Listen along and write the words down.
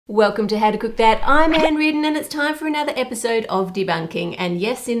Welcome to How to Cook That. I'm Ann Reardon and it's time for another episode of Debunking. And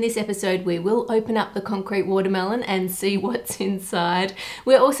yes, in this episode we will open up the concrete watermelon and see what's inside.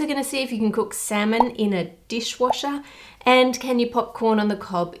 We're also going to see if you can cook salmon in a dishwasher and can you pop corn on the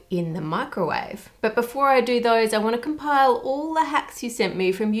cob in the microwave. But before I do those, I want to compile all the hacks you sent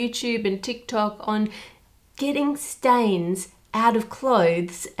me from YouTube and TikTok on getting stains out of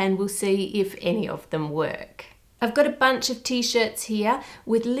clothes, and we'll see if any of them work. I've got a bunch of t-shirts here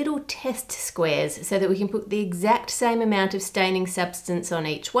with little test squares so that we can put the exact same amount of staining substance on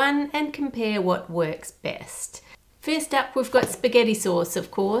each one and compare what works best. First up, we've got spaghetti sauce, of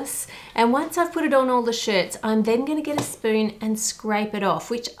course, and once I've put it on all the shirts, I'm then going to get a spoon and scrape it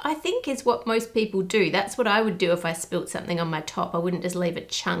off, which I think is what most people do. That's what I would do if I spilt something on my top. I wouldn't just leave a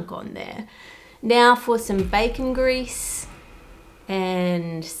chunk on there. Now for some bacon grease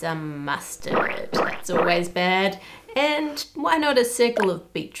and some mustard. That's always bad. And why not a circle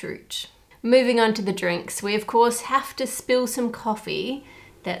of beetroot? Moving on to the drinks, we of course have to spill some coffee.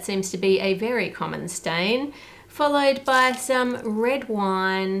 That seems to be a very common stain, followed by some red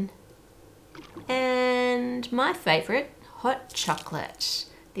wine and my favorite, hot chocolate.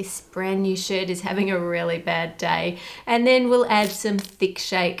 This brand new shirt is having a really bad day. And then we'll add some thick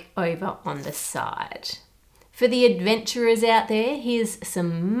shake over on the side. For the adventurers out there, here's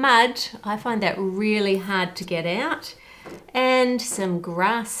some mud. I find that really hard to get out. And some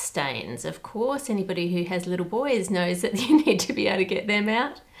grass stains, of course. Anybody who has little boys knows that you need to be able to get them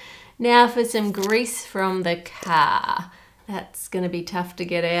out. Now for some grease from the car. That's going to be tough to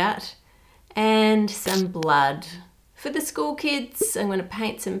get out. And some blood. For the school kids, I'm going to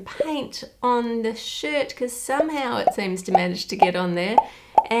paint some paint on the shirt because somehow it seems to manage to get on there.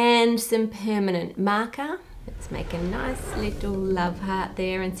 And some permanent marker. Let's make a nice little love heart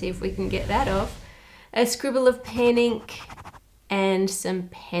there and see if we can get that off. A scribble of pen ink and some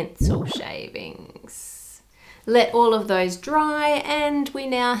pencil shavings. Let all of those dry and we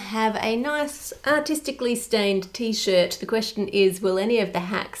now have a nice artistically stained t-shirt. The question is, will any of the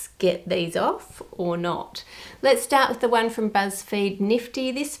hacks get these off or not? Let's start with the one from BuzzFeed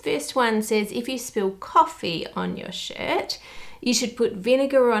Nifty. This first one says if you spill coffee on your shirt, you should put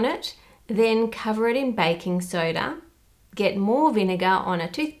vinegar on it, then cover it in baking soda, get more vinegar on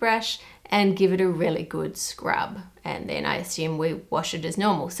a toothbrush and give it a really good scrub. And then I assume we wash it as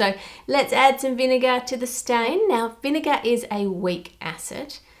normal. So let's add some vinegar to the stain. Now vinegar is a weak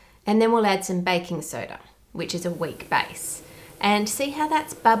acid, and then we'll add some baking soda, which is a weak base. And see how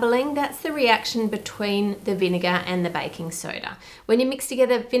that's bubbling? That's the reaction between the vinegar and the baking soda. When you mix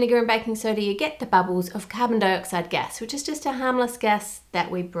together vinegar and baking soda, you get the bubbles of carbon dioxide gas, which is just a harmless gas that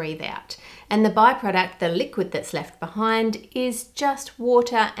we breathe out. And the byproduct, the liquid that's left behind, is just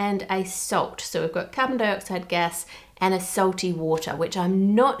water and a salt. So we've got carbon dioxide gas and a salty water, which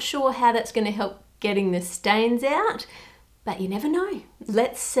I'm not sure how that's going to help getting the stains out. But you never know.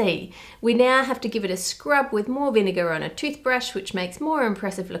 Let's see. We now have to give it a scrub with more vinegar on a toothbrush, which makes more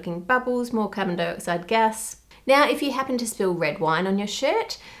impressive looking bubbles, more carbon dioxide gas. Now, if you happen to spill red wine on your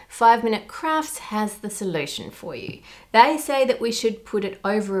shirt, 5 Minute Crafts has the solution for you. They say that we should put it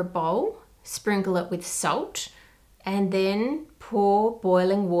over a bowl, sprinkle it with salt, and then pour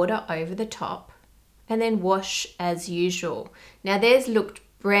boiling water over the top, and then wash as usual. Now, theirs looked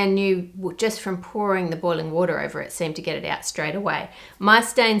brand new just from pouring the boiling water over it, seemed to get it out straight away. My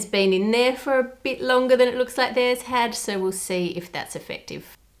stain's been in there for a bit longer than it looks like theirs had, so we'll see if that's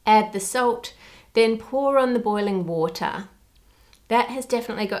effective. Add the salt, then pour on the boiling water. That has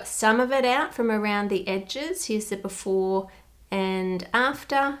definitely got some of it out from around the edges. Here's the before and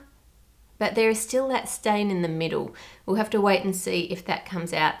after, but there is still that stain in the middle. We'll have to wait and see if that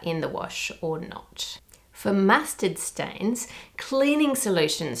comes out in the wash or not. For mustard stains, Cleaning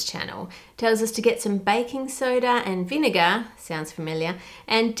Solutions channel tells us to get some baking soda and vinegar, sounds familiar,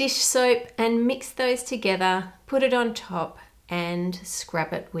 and dish soap and mix those together, put it on top and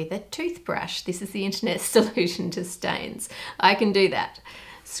scrub it with a toothbrush. This is the internet solution to stains. I can do that.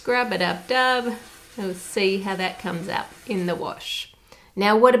 Scrub it up, dub. We'll see how that comes up in the wash.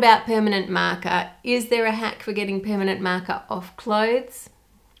 Now, what about permanent marker? Is there a hack for getting permanent marker off clothes?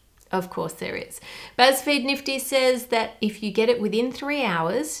 Of course there is. BuzzFeed Nifty says that if you get it within 3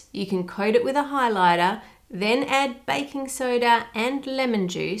 hours, you can coat it with a highlighter, then add baking soda and lemon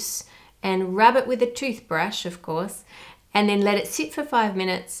juice and rub it with a toothbrush, of course, and then let it sit for 5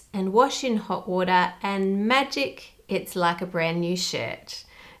 minutes and wash in hot water, and magic, it's like a brand new shirt.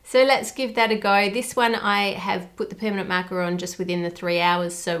 So let's give that a go. This one I have put the permanent marker on just within the 3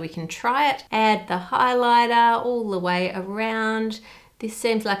 hours so we can try it. Add the highlighter all the way around. This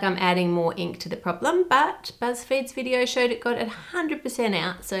seems like I'm adding more ink to the problem, but BuzzFeed's video showed it got 100%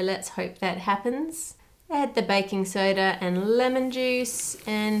 out, so let's hope that happens. Add the baking soda and lemon juice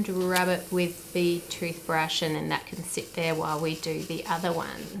and rub it with the toothbrush, and then that can sit there while we do the other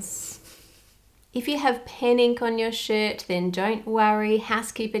ones. If you have pen ink on your shirt, then don't worry,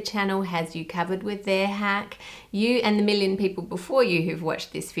 Housekeeper Channel has you covered with their hack. You and the million people before you who've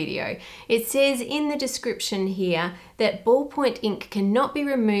watched this video. It says in the description here that ballpoint ink cannot be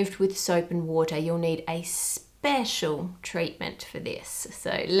removed with soap and water. You'll need a special treatment for this.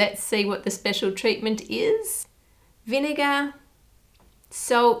 So let's see what the special treatment is. Vinegar,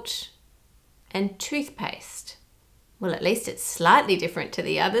 salt, and toothpaste. Well, at least it's slightly different to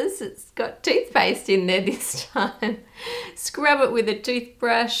the others. It's got toothpaste in there this time. Scrub it with a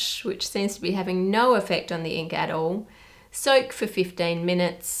toothbrush, which seems to be having no effect on the ink at all. Soak for 15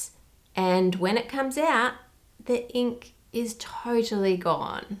 minutes, and when it comes out, the ink is totally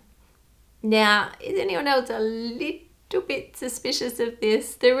gone. Now, is anyone else a little bit suspicious of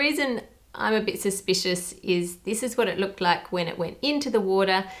this? The reason I'm a bit suspicious is this is what it looked like when it went into the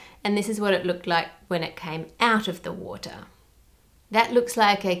water, and this is what it looked like when it came out of the water. That looks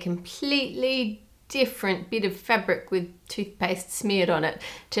like a completely different bit of fabric with toothpaste smeared on it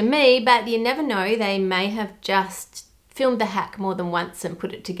to me, but you never know, they may have just filmed the hack more than once and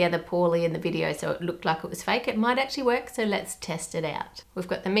put it together poorly in the video so it looked like it was fake. It might actually work, so let's test it out. We've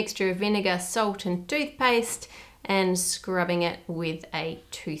got the mixture of vinegar, salt and toothpaste and scrubbing it with a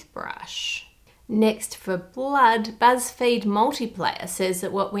toothbrush. Next, for blood, BuzzFeed Multiplayer says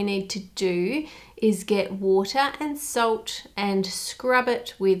that what we need to do is get water and salt and scrub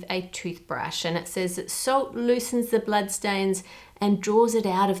it with a toothbrush. And it says that salt loosens the blood stains and draws it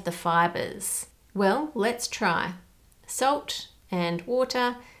out of the fibers. Well, let's try. Salt and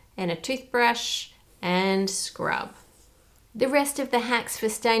water and a toothbrush and scrub. The rest of the hacks for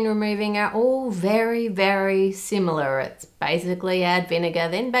stain removing are all very, very similar. It's basically add vinegar,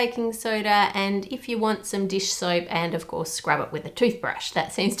 then baking soda, and if you want some dish soap, and of course scrub it with a toothbrush.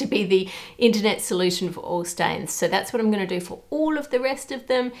 That seems to be the internet solution for all stains. So that's what I'm going to do for all of the rest of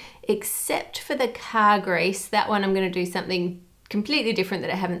them, except for the car grease. That one I'm going to do something completely different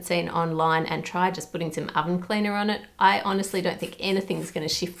that I haven't seen online and try just putting some oven cleaner on it. I honestly don't think anything's going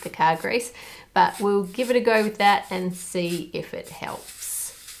to shift the car grease, but we'll give it a go with that and see if it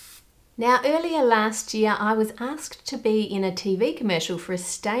helps. Now, earlier last year, I was asked to be in a TV commercial for a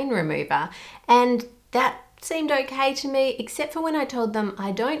stain remover, and that seemed okay to me, except for when I told them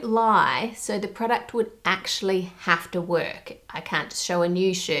I don't lie, so the product would actually have to work. I can't show a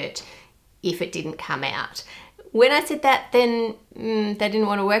new shirt if it didn't come out. When I said that, then they didn't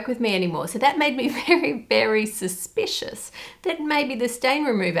want to work with me anymore. So that made me very, very suspicious that maybe the stain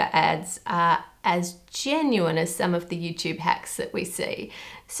remover ads are as genuine as some of the YouTube hacks that we see.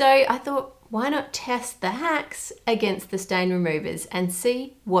 So I thought, why not test the hacks against the stain removers and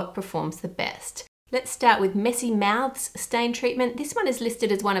see what performs the best? Let's start with Messy Mouths stain treatment. This one is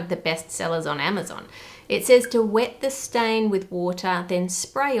listed as one of the best sellers on Amazon. It says to wet the stain with water, then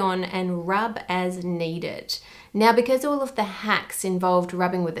spray on and rub as needed. Now, because all of the hacks involved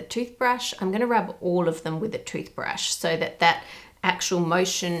rubbing with a toothbrush, I'm going to rub all of them with a toothbrush so that that actual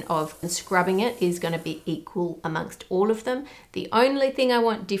motion of scrubbing it is going to be equal amongst all of them. The only thing I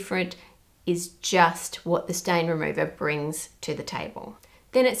want different is just what the stain remover brings to the table.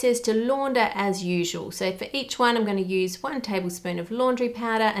 Then it says to launder as usual. So for each one, I'm going to use 1 tablespoon of laundry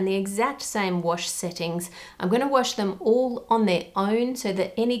powder and the exact same wash settings. I'm going to wash them all on their own so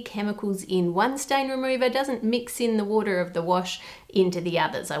that any chemicals in one stain remover doesn't mix in the water of the wash into the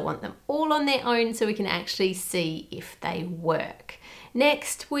others. I want them all on their own so we can actually see if they work.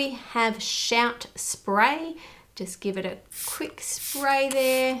 Next, we have Shout Spray. Just give it a quick spray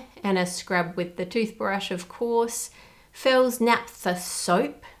there and a scrub with the toothbrush, of course. Fell's Naphtha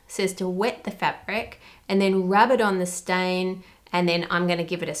soap says to wet the fabric and then rub it on the stain, and then I'm going to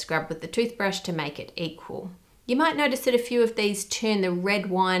give it a scrub with the toothbrush to make it equal. You might notice that a few of these turn the red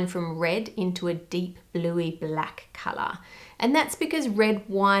wine from red into a deep bluey black colour. And that's because red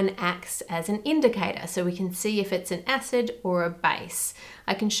wine acts as an indicator, so we can see if it's an acid or a base.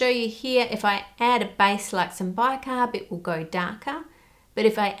 I can show you here, if I add a base like some bicarb, it will go darker. But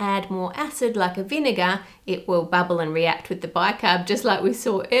if I add more acid like a vinegar, it will bubble and react with the bicarb just like we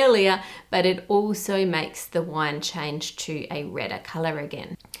saw earlier, but it also makes the wine change to a redder colour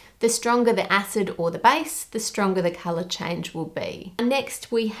again. The stronger the acid or the base, the stronger the colour change will be.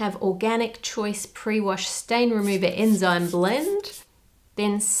 Next, we have Organic Choice Pre-Wash Stain Remover Enzyme Blend,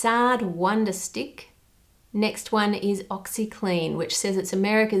 then Sard Wonder Stick, Next one is OxyClean, which says it's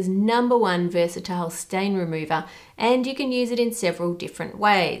America's #1 versatile stain remover, and you can use it in several different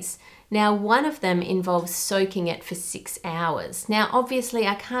ways. Now, one of them involves soaking it for 6 hours. Now, obviously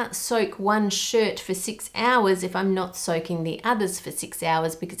I can't soak one shirt for 6 hours if I'm not soaking the others for 6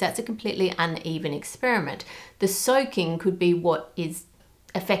 hours, because that's a completely uneven experiment. The soaking could be what is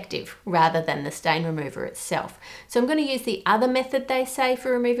effective rather than the stain remover itself. So I'm going to use the other method they say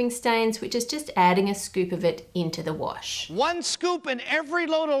for removing stains, which is just adding a scoop of it into the wash. 1 scoop in every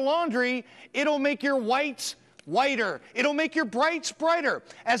load of laundry, it'll make your whites whiter. It'll make your brights brighter.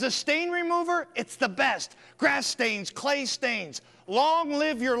 As a stain remover, it's the best. Grass stains, clay stains. Long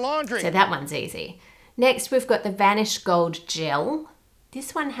live your laundry. So that one's easy. Next, we've got the Vanish Gold Gel.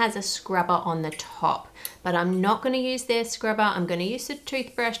 This one has a scrubber on the top, but I'm not going to use their scrubber. I'm going to use a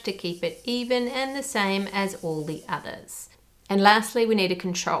toothbrush to keep it even and the same as all the others. And lastly, we need a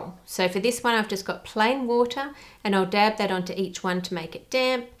control. So for this one, I've just got plain water, and I'll dab that onto each one to make it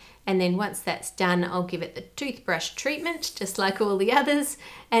damp. And then once that's done, I'll give it the toothbrush treatment, just like all the others.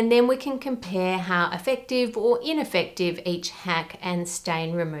 And then we can compare how effective or ineffective each hack and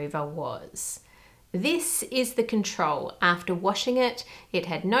stain remover was. This is the control. After washing it, it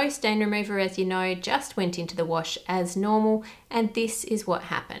had no stain remover, as you know, just went into the wash as normal, and this is what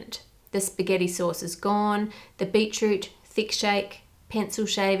happened. The spaghetti sauce is gone, the beetroot, thick shake, pencil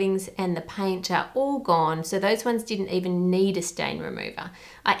shavings and the paint are all gone, so those ones didn't even need a stain remover.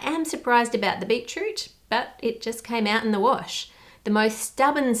 I am surprised about the beetroot, but it just came out in the wash. The most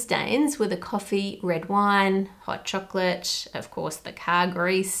stubborn stains were the coffee, red wine, hot chocolate, of course the car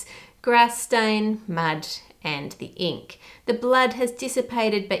grease, grass stain, mud and the ink. The blood has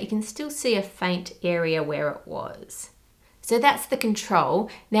dissipated, but you can still see a faint area where it was. So that's the control.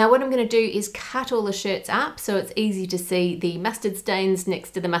 Now what I'm going to do is cut all the shirts up so it's easy to see the mustard stains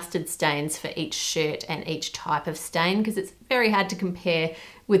next to the mustard stains for each shirt and each type of stain, because it's very hard to compare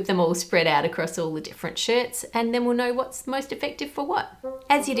with them all spread out across all the different shirts, and then we'll know what's most effective for what.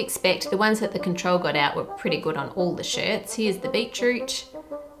 As you'd expect, the ones that the control got out were pretty good on all the shirts. Here's the beetroot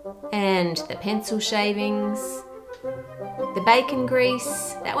and the pencil shavings. The bacon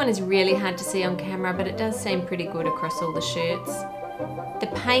grease, that one is really hard to see on camera, but it does seem pretty good across all the shirts. The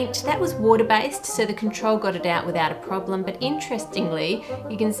paint, that was water-based, so the control got it out without a problem, but interestingly,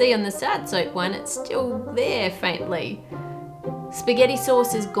 you can see on the Sard Soap one, it's still there faintly. Spaghetti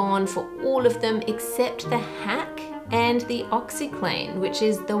sauce is gone for all of them except the hack and the OxyClean, which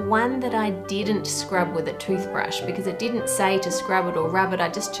is the one that I didn't scrub with a toothbrush because it didn't say to scrub it or rub it. I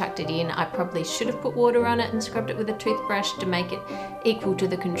just chucked it in. I probably should have put water on it and scrubbed it with a toothbrush to make it equal to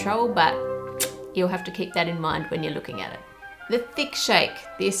the control, but you'll have to keep that in mind when you're looking at it. The thick shake,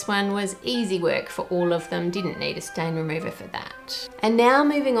 this one was easy work for all of them, didn't need a stain remover for that. And now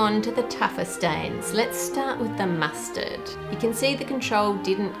moving on to the tougher stains. Let's start with the mustard. You can see the control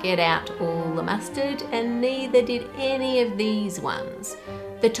didn't get out all the mustard, and neither did any of these ones.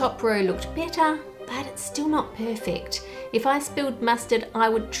 The top row looked better, but it's still not perfect. If I spilled mustard, I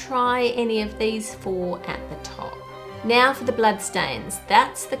would try any of these 4 at the top. Now for the blood stains,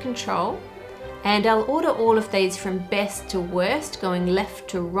 that's the control. And I'll order all of these from best to worst, going left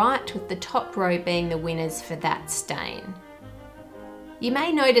to right, with the top row being the winners for that stain. You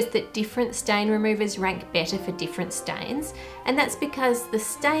may notice that different stain removers rank better for different stains, and that's because the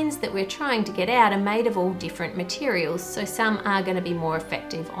stains that we're trying to get out are made of all different materials, so some are going to be more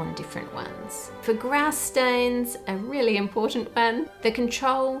effective on different ones. For grass stains, a really important one, the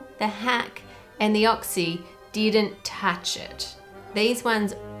control, the hack and the oxy didn't touch it. These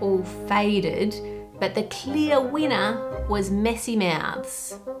ones all faded, but the clear winner was Messy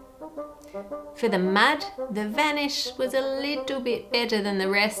Mouths. For the mud, the Vanish was a little bit better than the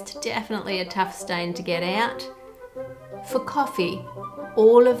rest, definitely a tough stain to get out. For coffee,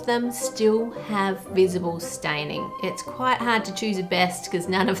 all of them still have visible staining. It's quite hard to choose a best because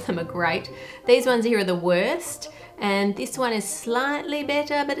none of them are great. These ones here are the worst, and this one is slightly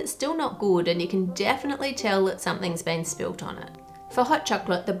better, but it's still not good, and you can definitely tell that something's been spilt on it. For hot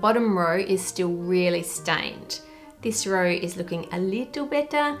chocolate, the bottom row is still really stained. This row is looking a little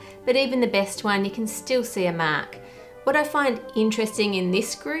better, but even the best one, you can still see a mark. What I find interesting in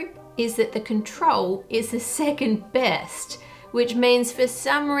this group is that the control is the second best, which means for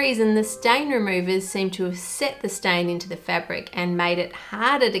some reason the stain removers seem to have set the stain into the fabric and made it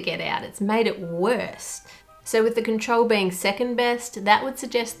harder to get out. It's made it worse. So with the control being second best, that would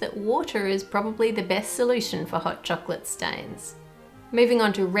suggest that water is probably the best solution for hot chocolate stains. Moving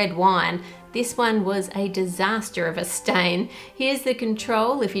on to red wine, this one was a disaster of a stain. Here's the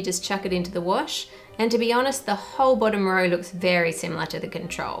control if you just chuck it into the wash, and to be honest, the whole bottom row looks very similar to the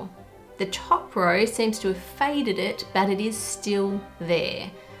control. The top row seems to have faded it, but it is still there.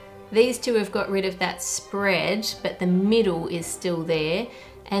 These two have got rid of that spread, but the middle is still there.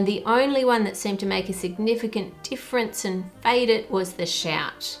 And the only one that seemed to make a significant difference and fade it was the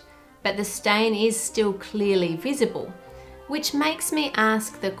shout. But the stain is still clearly visible, which makes me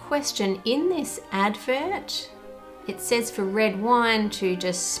ask the question, in this advert, it says for red wine to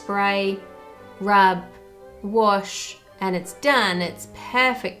just spray, rub, wash, and it's done. It's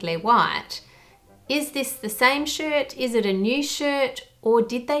perfectly white. Is this the same shirt? Is it a new shirt? Or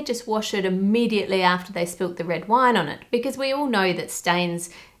did they just wash it immediately after they spilt the red wine on it? Because we all know that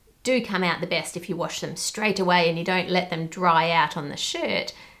stains do come out the best if you wash them straight away and you don't let them dry out on the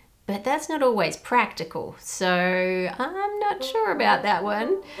shirt. But that's not always practical, so I'm not sure about that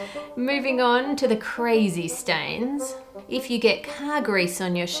one. Moving on to the crazy stains. If you get car grease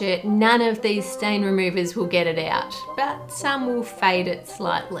on your shirt, none of these stain removers will get it out, but some will fade it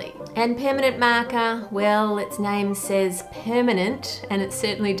slightly. And permanent marker, well, its name says permanent, and it's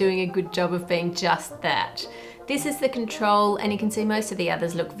certainly doing a good job of being just that. This is the control, and you can see most of the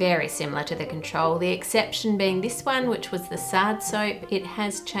others look very similar to the control, the exception being this one, which was the Sard soap. It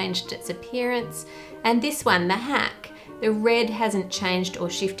has changed its appearance. And this one, the hack, the red hasn't changed or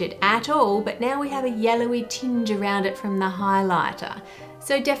shifted at all, but now we have a yellowy tinge around it from the highlighter.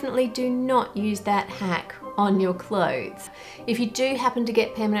 So definitely do not use that hack on your clothes. If you do happen to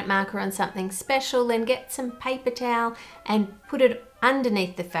get permanent marker on something special, then get some paper towel and put it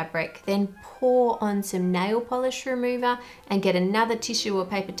underneath the fabric, then pour on some nail polish remover and get another tissue or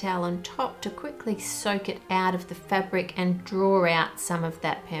paper towel on top to quickly soak it out of the fabric and draw out some of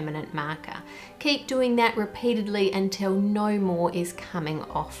that permanent marker. Keep doing that repeatedly until no more is coming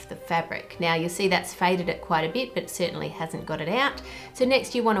off the fabric. Now you'll see that's faded it quite a bit, but certainly hasn't got it out. So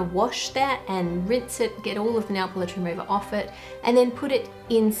next you want to wash that and rinse it, get all of the nail polish remover off it, and then put it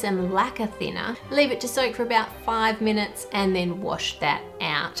in some lacquer thinner. Leave it to soak for about 5 minutes and then wash that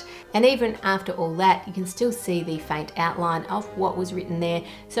out. And even after all that, you can still see the faint outline of what was written there.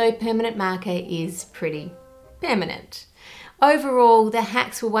 So permanent marker is pretty permanent. Overall, the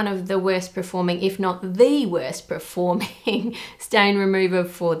hacks were one of the worst performing, if not the worst performing stain remover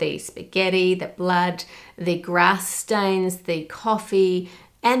for the spaghetti, the blood, the grass stains, the coffee,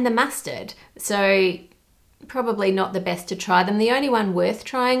 and the mustard. So probably not the best to try them. The only one worth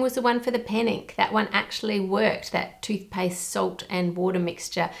trying was the one for the pen ink. That one actually worked. That toothpaste, salt and water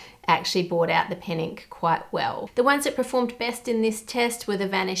mixture actually brought out the pen ink quite well. The ones that performed best in this test were the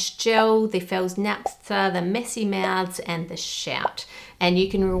Vanish Gel, the Fels Naphtha, the Messy Mouths and the Shout. And you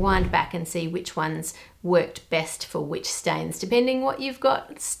can rewind back and see which ones worked best for which stains, depending what you've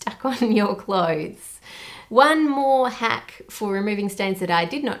got stuck on your clothes. One more hack for removing stains that I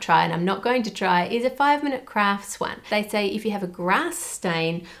did not try and I'm not going to try is a 5-minute crafts one. They say if you have a grass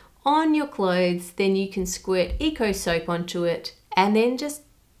stain on your clothes, then you can squirt eco soap onto it and then just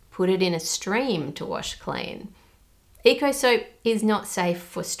put it in a stream to wash clean. Eco soap is not safe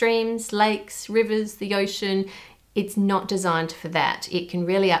for streams, lakes, rivers, the ocean. It's not designed for that. It can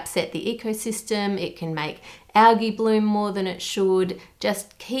really upset the ecosystem. It can make algae bloom more than it should.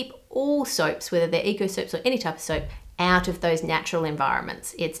 Just keep all soaps, whether they're eco soaps or any type of soap, out of those natural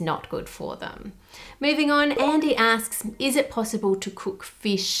environments. It's not good for them. Moving on, Andy asks, is it possible to cook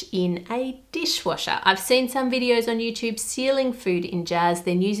fish in a dishwasher? I've seen some videos on YouTube sealing food in jars,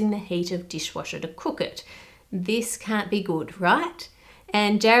 then using the heat of dishwasher to cook it. This can't be good, right?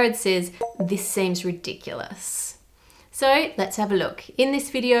 And Jared says, this seems ridiculous. So let's have a look. In this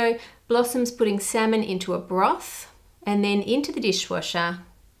video, Blossom's putting salmon into a broth and then into the dishwasher,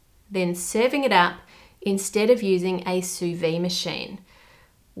 then serving it up instead of using a sous vide machine.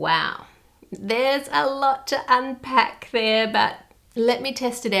 Wow, there's a lot to unpack there, but let me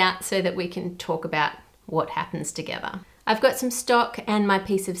test it out so that we can talk about what happens together. I've got some stock and my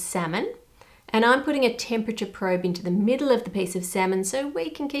piece of salmon, and I'm putting a temperature probe into the middle of the piece of salmon so we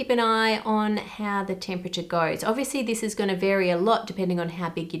can keep an eye on how the temperature goes. Obviously this is going to vary a lot depending on how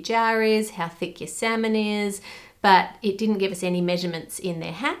big your jar is, how thick your salmon is, but it didn't give us any measurements in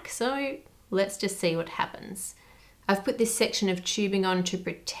their hack, so let's just see what happens. I've put this section of tubing on to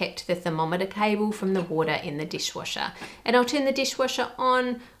protect the thermometer cable from the water in the dishwasher, and I'll turn the dishwasher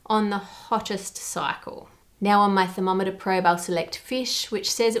on the hottest cycle. Now on my thermometer probe, I'll select fish,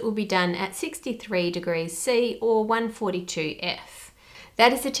 which says it will be done at 63 degrees C or 142 F.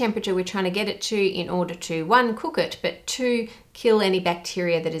 that is the temperature we're trying to get it to in order to, 1, cook it, but 2, kill any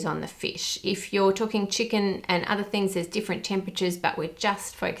bacteria that is on the fish. If you're talking chicken and other things, there's different temperatures, but we're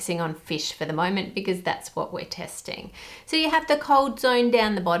just focusing on fish for the moment because that's what we're testing. So you have the cold zone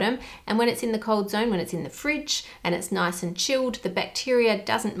down the bottom, and when it's in the cold zone, when it's in the fridge and it's nice and chilled, the bacteria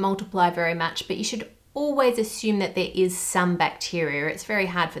doesn't multiply very much, but you should always assume that there is some bacteria. It's very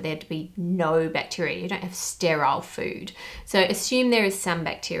hard for there to be no bacteria. You don't have sterile food. So assume there is some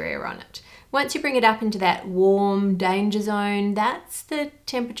bacteria on it. Once you bring it up into that warm danger zone, that's the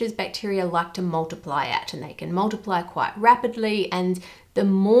temperatures bacteria like to multiply at, and they can multiply quite rapidly, and the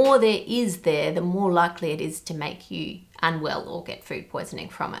more there is there, the more likely it is to make you unwell or get food poisoning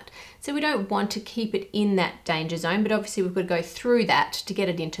from it. So we don't want to keep it in that danger zone, but obviously we've got to go through that to get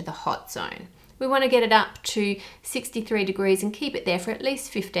it into the hot zone. We want to get it up to 63 degrees and keep it there for at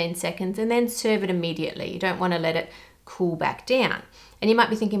least 15 seconds and then serve it immediately. You don't want to let it cool back down. And you might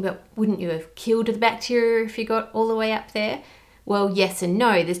be thinking, but wouldn't you have killed the bacteria if you got all the way up there? Well, yes and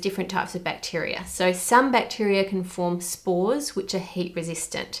no. There's different types of bacteria. So some bacteria can form spores, which are heat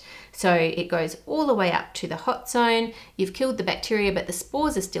resistant. So it goes all the way up to the hot zone. You've killed the bacteria, but the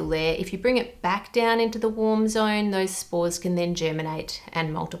spores are still there. If you bring it back down into the warm zone, those spores can then germinate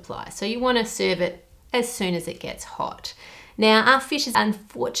and multiply. So you want to serve it as soon as it gets hot. Now, our fish is,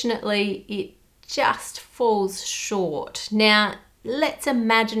 unfortunately, it just falls short. Now, let's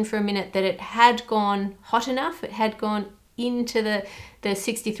imagine for a minute that it had gone hot enough, it had gone into the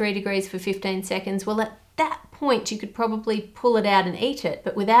 63 degrees for 15 seconds. Well, at that point, you could probably pull it out and eat it,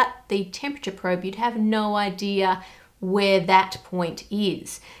 but without the temperature probe, you'd have no idea where that point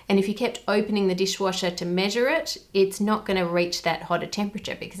is. And if you kept opening the dishwasher to measure it, it's not going to reach that hotter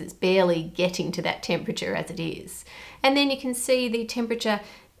temperature because it's barely getting to that temperature as it is. And then you can see the temperature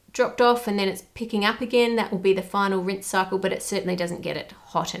dropped off and then it's picking up again. That will be the final rinse cycle, but it certainly doesn't get it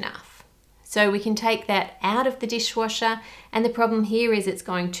hot enough. So we can take that out of the dishwasher, and the problem here is it's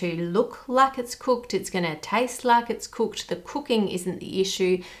going to look like it's cooked, it's going to taste like it's cooked. The cooking isn't the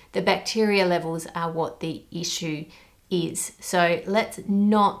issue, the bacteria levels are what the issue is. So let's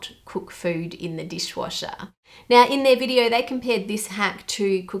not cook food in the dishwasher. Now in their video they compared this hack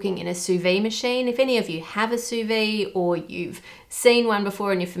to cooking in a sous vide machine. If any of you have a sous vide or you've seen one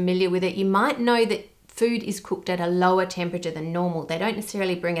before and you're familiar with it, you might know that food is cooked at a lower temperature than normal. They don't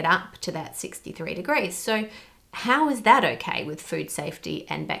necessarily bring it up to that 63 degrees. So how is that okay with food safety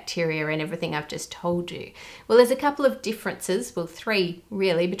and bacteria and everything I've just told you? Well, there's a couple of differences, well 3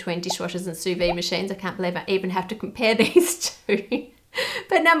 really, between dishwashers and sous vide machines. I can't believe I even have to compare these two.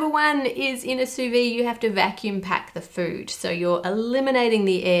 But number 1 is in a sous vide you have to vacuum pack the food. So you're eliminating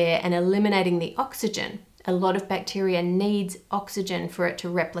the air and eliminating the oxygen. A lot of bacteria needs oxygen for it to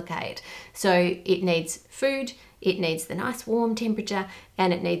replicate. So it needs food, it needs the nice warm temperature,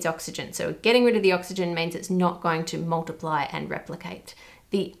 and it needs oxygen. So getting rid of the oxygen means it's not going to multiply and replicate.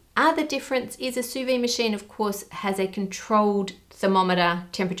 The other difference is a sous vide machine, of course, has a controlled thermometer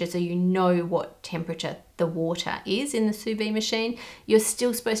temperature, so you know what temperature the water is in the sous vide machine. You're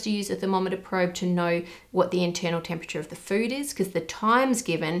still supposed to use a thermometer probe to know what the internal temperature of the food is, because the times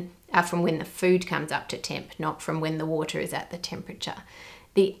given are from when the food comes up to temp, not from when the water is at the temperature.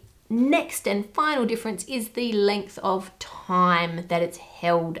 The next and final difference is the length of time that it's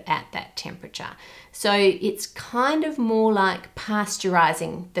held at that temperature. So it's kind of more like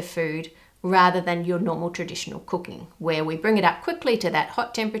pasteurizing the food rather than your normal traditional cooking, where we bring it up quickly to that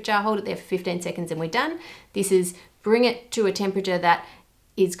hot temperature, hold it there for 15 seconds and we're done. This is bring it to a temperature that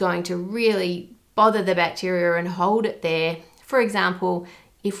is going to really bother the bacteria and hold it there. For example,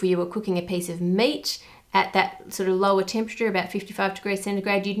 if we were cooking a piece of meat at that sort of lower temperature, about 55 degrees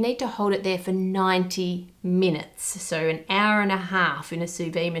centigrade, you'd need to hold it there for 90 minutes, so an hour and a half in a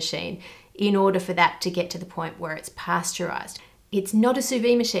sous vide machine, in order for that to get to the point where it's pasteurized. It's not a sous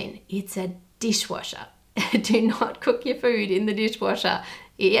vide machine, it's a dishwasher. Do not cook your food in the dishwasher.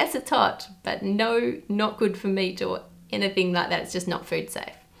 Yes, it's hot, but no, not good for meat or anything like that. It's just not food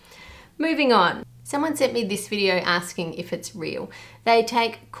safe. Moving on. Someone sent me this video asking if it's real. They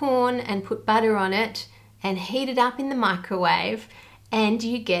take corn and put butter on it and heat it up in the microwave and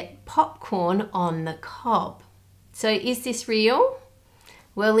you get popcorn on the cob. So is this real?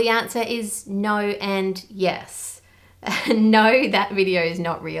 Well, the answer is no and yes. No, that video is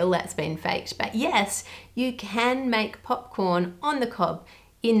not real, that's been faked. But yes, you can make popcorn on the cob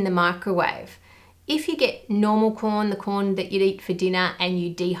in the microwave. If you get normal corn, the corn that you'd eat for dinner, and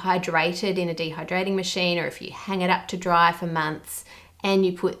you dehydrate it in a dehydrating machine, or if you hang it up to dry for months and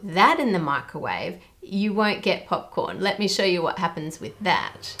you put that in the microwave, you won't get popcorn. Let me show you what happens with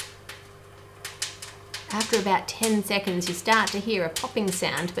that. After about 10 seconds, you start to hear a popping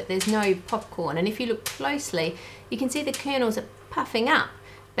sound, but there's no popcorn. And if you look closely, you can see the kernels are puffing up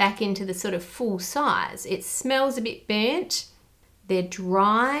back into the sort of full size. It smells a bit burnt. They're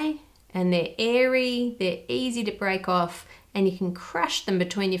dry and they're airy. They're easy to break off, and you can crush them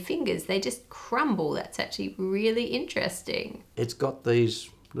between your fingers. They just crumble. That's actually really interesting. It's got these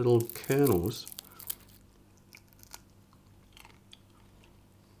little kernels.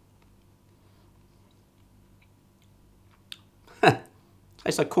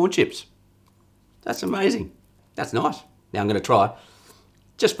 Tastes like corn chips. That's amazing. That's nice. Now I'm going to try,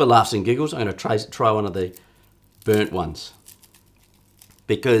 just for laughs and giggles, I'm going to try one of the burnt ones.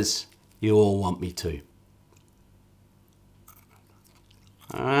 Because you all want me to.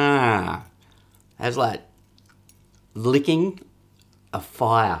 That's like licking a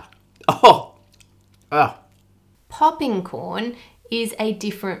fire. Oh! Popping corn is a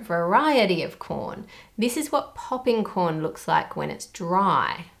different variety of corn. This is what popping corn looks like when it's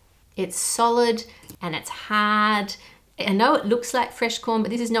dry. It's solid and it's hard. I know it looks like fresh corn, but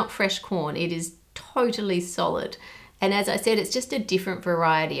this is not fresh corn. It is totally solid. And as I said, it's just a different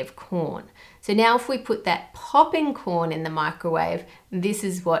variety of corn. So now if we put that popping corn in the microwave, this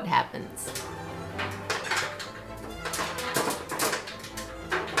is what happens.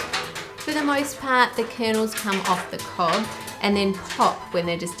 For the most part, the kernels come off the cob and then pop when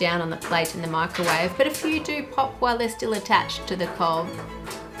they're just down on the plate in the microwave, but a few do pop while they're still attached to the cob.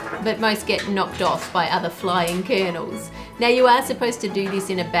 But most get knocked off by other flying kernels. Now you are supposed to do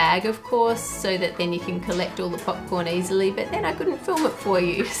this in a bag, of course, so that then you can collect all the popcorn easily, but then I couldn't film it for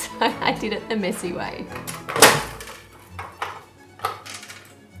you, so I did it the messy way.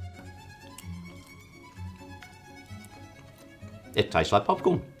 It tastes like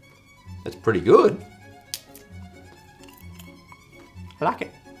popcorn. It's pretty good. I like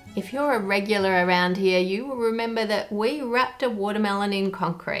it. If you're a regular around here, you will remember that we wrapped a watermelon in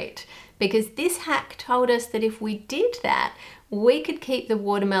concrete, because this hack told us that if we did that, we could keep the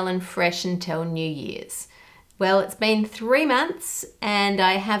watermelon fresh until New Year's. Well, it's been 3 months and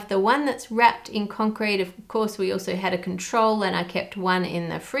I have the one that's wrapped in concrete. Of course, we also had a control and I kept one in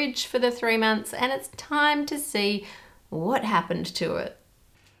the fridge for the 3 months, and it's time to see what happened to it.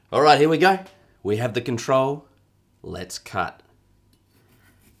 All right, here we go. We have the control. Let's cut.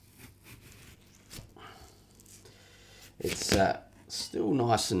 It's still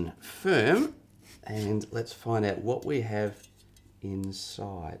nice and firm, and let's find out what we have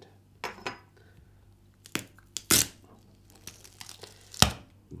inside.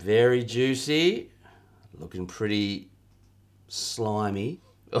 Very juicy, looking pretty slimy.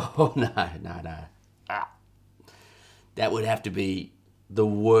 Oh no. That would have to be the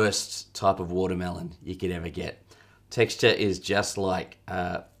worst type of watermelon you could ever get. Texture is just like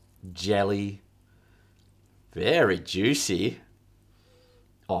jelly. Very juicy.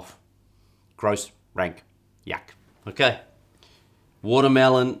 Off. Gross, rank, yuck. Okay.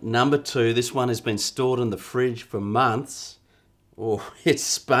 Watermelon number 2. This one has been stored in the fridge for months. Oh, it's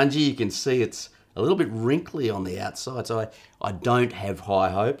spongy. You can see it's a little bit wrinkly on the outside, so I don't have high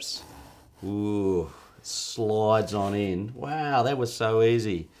hopes. Ooh, it slides on in. Wow, that was so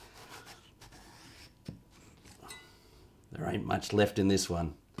easy. There ain't much left in this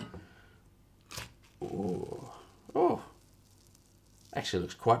one. Oh, actually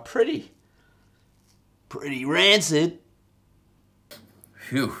looks quite pretty. Pretty rancid.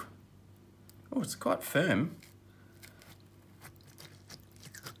 Phew. Oh, it's quite firm.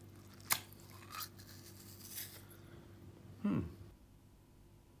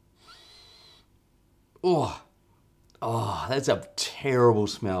 Oh, that's a terrible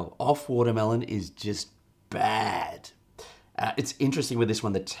smell. Off watermelon is just bad. It's interesting with this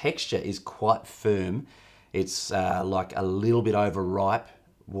one, the texture is quite firm. It's like a little bit overripe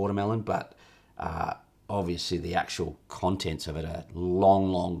watermelon, but obviously the actual contents of it are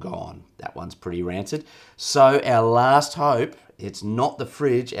long gone. That one's pretty rancid. So our last hope, it's not the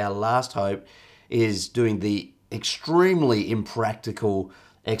fridge, our last hope is doing the extremely impractical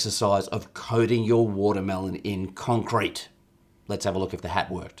exercise of coating your watermelon in concrete. Let's have a look if the hat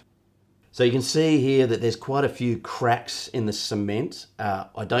worked. So you can see here that there's quite a few cracks in the cement.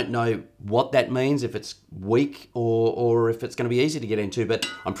 I don't know what that means, if it's weak or if it's going to be easy to get into, but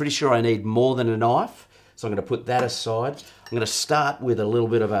I'm pretty sure I need more than a knife. So I'm going to put that aside. I'm going to start with a little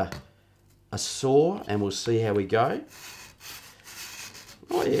bit of a saw and we'll see how we go.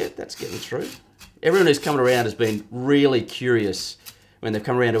 Oh yeah, that's getting through. Everyone who's coming around has been really curious when they've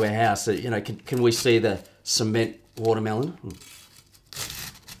come around to our house. You know, can we see the cement watermelon?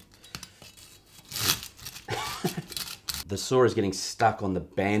 the saw is getting stuck on the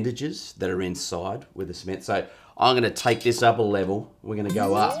bandages that are inside with the cement. So I'm going to take this up a level. We're going to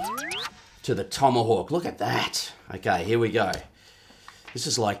go up to the tomahawk. Look at that. Okay, here we go. This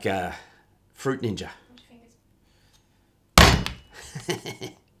is like Fruit Ninja.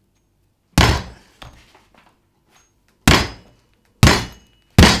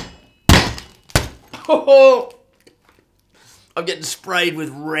 Oh, I'm getting sprayed with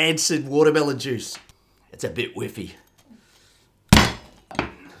rancid watermelon juice. It's a bit whiffy.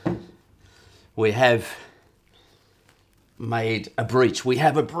 We have made a breach. We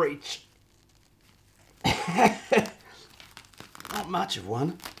have a breach. Not much of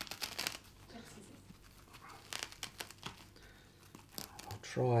one. I'll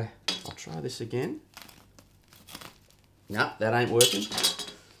try this again. No, that ain't working.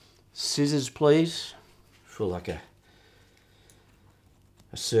 Scissors, please. I feel like a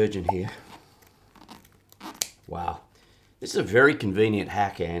surgeon here. Wow. This is a very convenient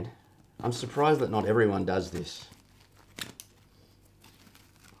hack, Ann. I'm surprised that not everyone does this.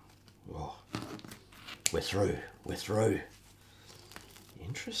 Oh, we're through. We're through.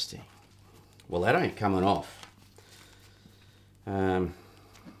 Interesting. Well, that ain't coming off. I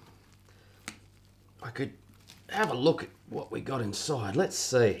could have a look at what we got inside. Let's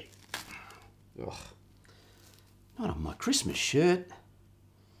see. Oh, not on my Christmas shirt.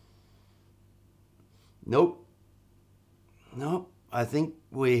 Nope. Nope. I think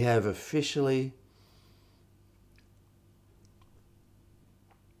we have officially...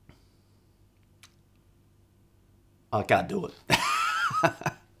 I can't do it.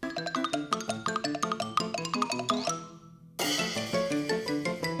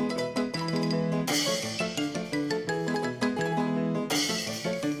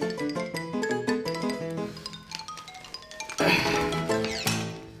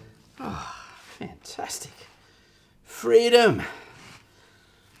 Fantastic. Freedom.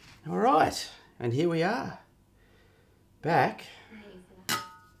 All right. And here we are. Back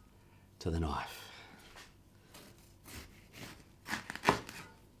to the knife.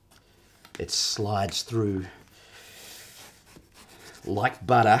 It slides through like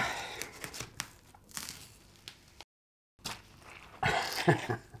butter.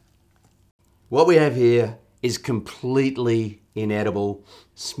 What we have here is completely inedible,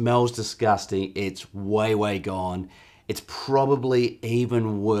 smells disgusting, it's way, way gone. It's probably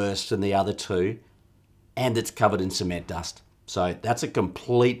even worse than the other two, and it's covered in cement dust. So that's a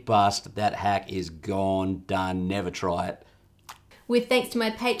complete bust. That hack is gone, done, never try it. With thanks to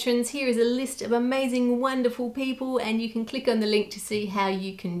my patrons, here is a list of amazing, wonderful people, and you can click on the link to see how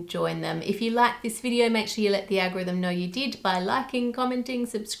you can join them. If you like this video, make sure you let the algorithm know you did by liking, commenting,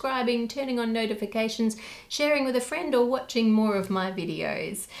 subscribing, turning on notifications, sharing with a friend, or watching more of my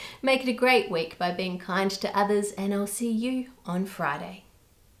videos. Make it a great week by being kind to others, and I'll see you on Friday.